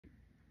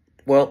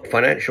Well,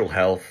 financial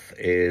health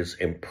is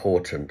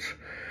important,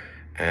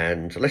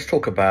 and let's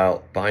talk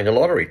about buying a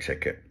lottery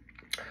ticket.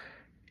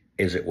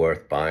 Is it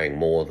worth buying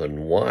more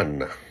than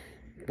one?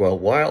 Well,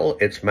 while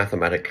it's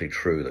mathematically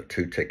true that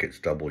two tickets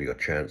double your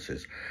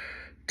chances,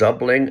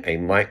 doubling a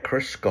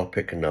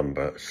microscopic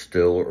number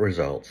still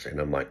results in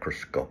a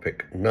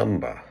microscopic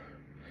number.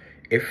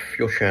 If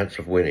your chance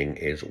of winning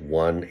is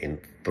 1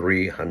 in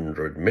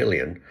 300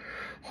 million,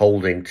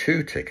 holding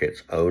two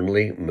tickets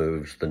only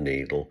moves the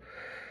needle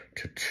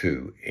to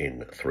 2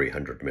 in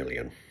 300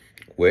 million,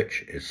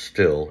 which is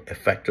still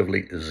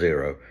effectively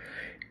zero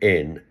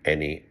in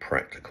any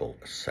practical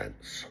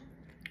sense.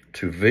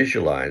 To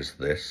visualize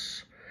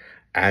this,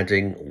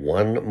 adding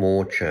one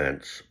more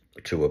chance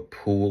to a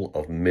pool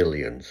of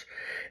millions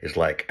is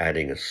like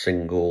adding a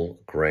single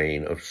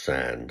grain of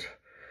sand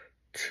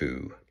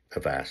to a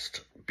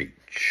vast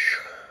beach.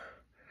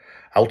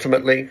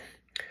 Ultimately,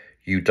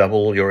 you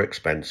double your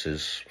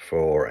expenses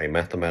for a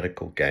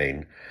mathematical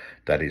gain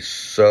that is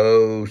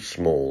so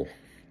small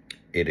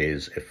it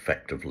is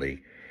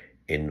effectively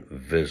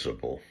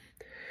invisible.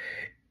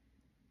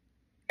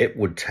 It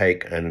would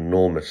take an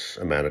enormous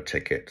amount of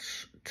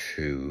tickets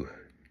to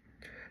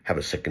have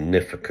a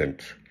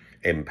significant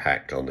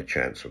impact on the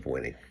chance of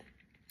winning.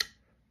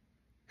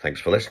 Thanks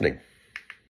for listening.